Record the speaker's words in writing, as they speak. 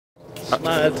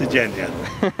Smile to Jannah.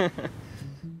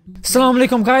 Assalamu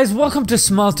alaikum guys, welcome to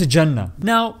Smile to Jannah.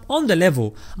 Now on the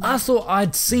level, I thought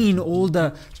I'd seen all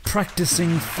the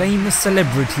practicing famous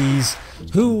celebrities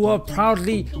who were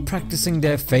proudly practicing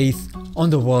their faith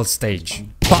on the world stage.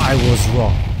 But I was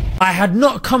wrong. I had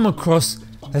not come across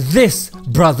this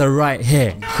brother right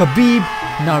here, Khabib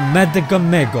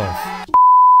Nurmagomedov.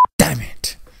 Damn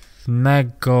it.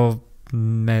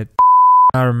 Nurmagomedov.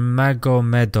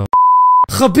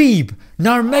 Khabib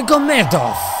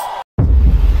Nurmagomedov.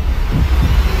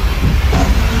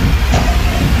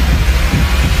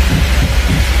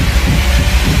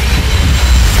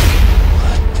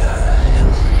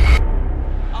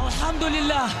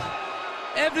 Alhamdulillah,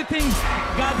 everything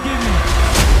God gave me.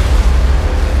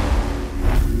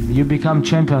 You become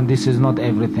champion, this is not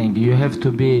everything. You have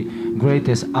to be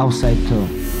greatest outside too.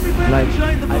 Like,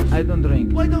 I don't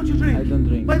drink. Why don't you drink? I don't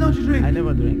drink. Why don't you drink? I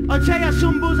never drink. I'll tell you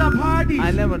some booze at parties.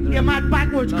 I never drink. You're mad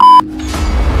backwards.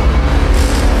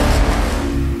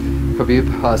 Khabib,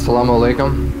 assalamu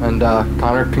alaikum, and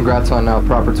Conor, congrats on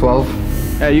proper 12.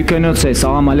 You cannot say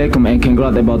salam alaikum and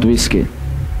congrats about whiskey.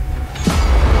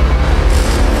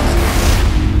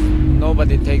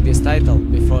 Nobody take this title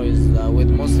before is with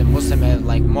Muslim has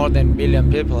like more than billion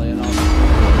people, you know.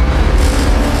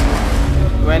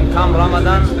 When come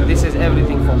Ramadan, this is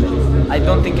everything for me. I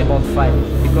don't think about fight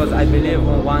because I believe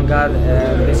in one God.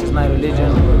 This is my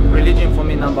religion. Religion for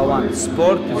me number one.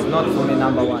 Sport is not for me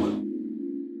number one.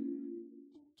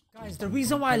 Guys, the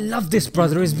reason why I love this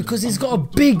brother is because he's got a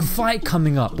big fight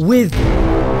coming up with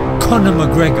Conor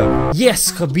McGregor. Yes,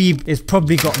 Khabib has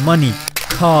probably got money,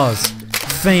 cars,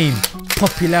 fame,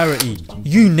 popularity,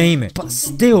 you name it. But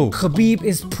still, Khabib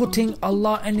is putting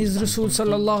Allah and His Rasul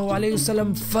sallallahu alaihi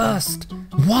wasallam first.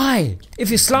 Why? If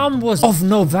Islam was of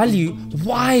no value,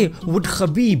 why would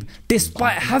Khabib,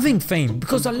 despite having fame,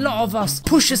 because a lot of us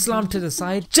push Islam to the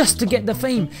side just to get the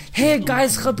fame. Here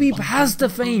guys, Khabib has the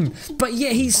fame, but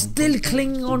yet he's still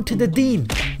clinging on to the deen.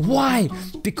 Why?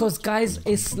 Because guys,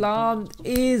 Islam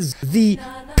is the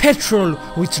petrol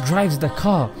which drives the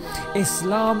car.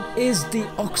 Islam is the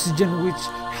oxygen which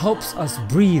helps us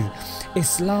breathe.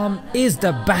 Islam is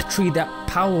the battery that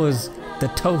powers the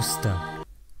toaster.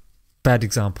 Bad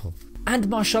example. And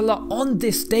mashallah, on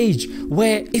this stage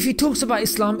where if he talks about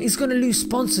Islam, he's going to lose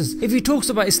sponsors. If he talks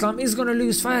about Islam, he's going to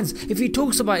lose fans. If he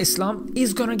talks about Islam,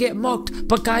 he's going to get mocked.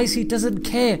 But guys, he doesn't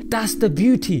care. That's the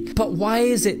beauty. But why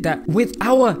is it that with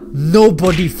our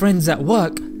nobody friends at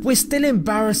work, we're still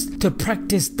embarrassed to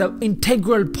practice the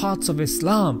integral parts of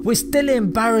Islam? We're still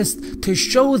embarrassed to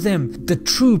show them the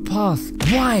true path.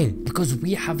 Why? Because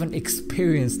we haven't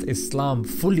experienced Islam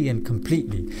fully and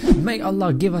completely. May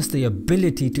Allah give us the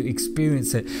ability to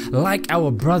experience it like our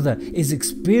brother is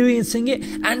experiencing it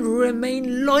and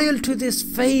remain loyal to this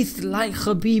faith like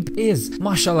Khabib is.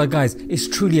 MashaAllah guys, it's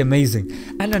truly amazing.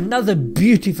 And another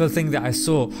beautiful thing that I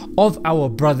saw of our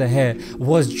brother here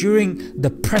was during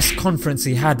the press conference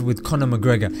he had with Conor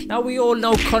McGregor. Now we all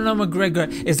know Conor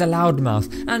McGregor is a loudmouth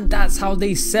and that's how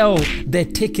they sell their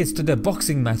tickets to their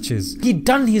boxing matches. He'd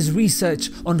done his research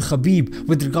on Khabib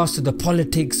with regards to the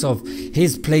politics of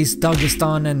his place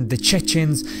Dagestan and the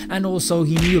Chechens, and also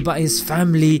he knew about his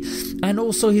family and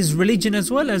also his religion as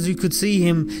well, as you could see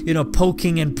him, you know,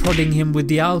 poking and prodding him with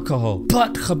the alcohol.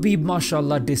 But Khabib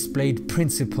mashallah displayed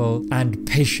principle and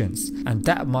patience, and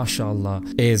that mashallah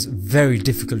is very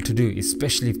difficult to do,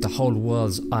 especially if the whole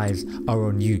world's eyes are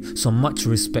on you. So much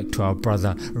respect to our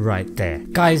brother right there.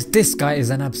 Guys, this guy is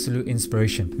an absolute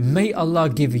inspiration. May Allah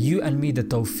give you and me the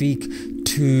tawfiq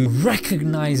to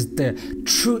recognize the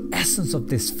true essence of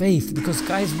this faith, because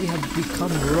guys, we have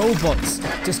become robots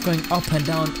just going up and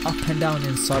down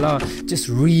in salah, just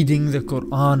reading the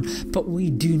Quran, but we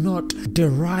do not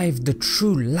derive the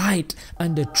true light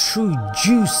and the true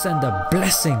juice and the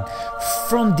blessing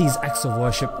from these acts of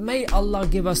worship. May Allah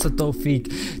give us the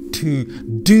tawfiq to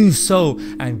do so.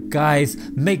 And guys,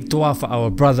 make dua for our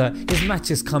brother. His match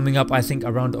is coming up, I think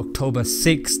around October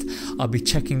 6th. I'll be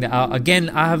checking that out. Again,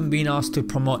 I haven't been asked to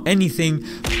promote anything,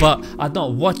 but I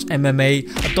don't watch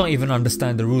MMA. I don't even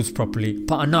understand the rules properly,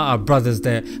 but I know our brother's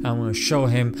there and I want to show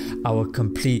him our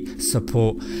complete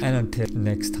support. And until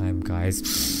next time guys,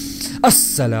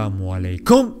 Assalamu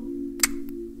alaikum.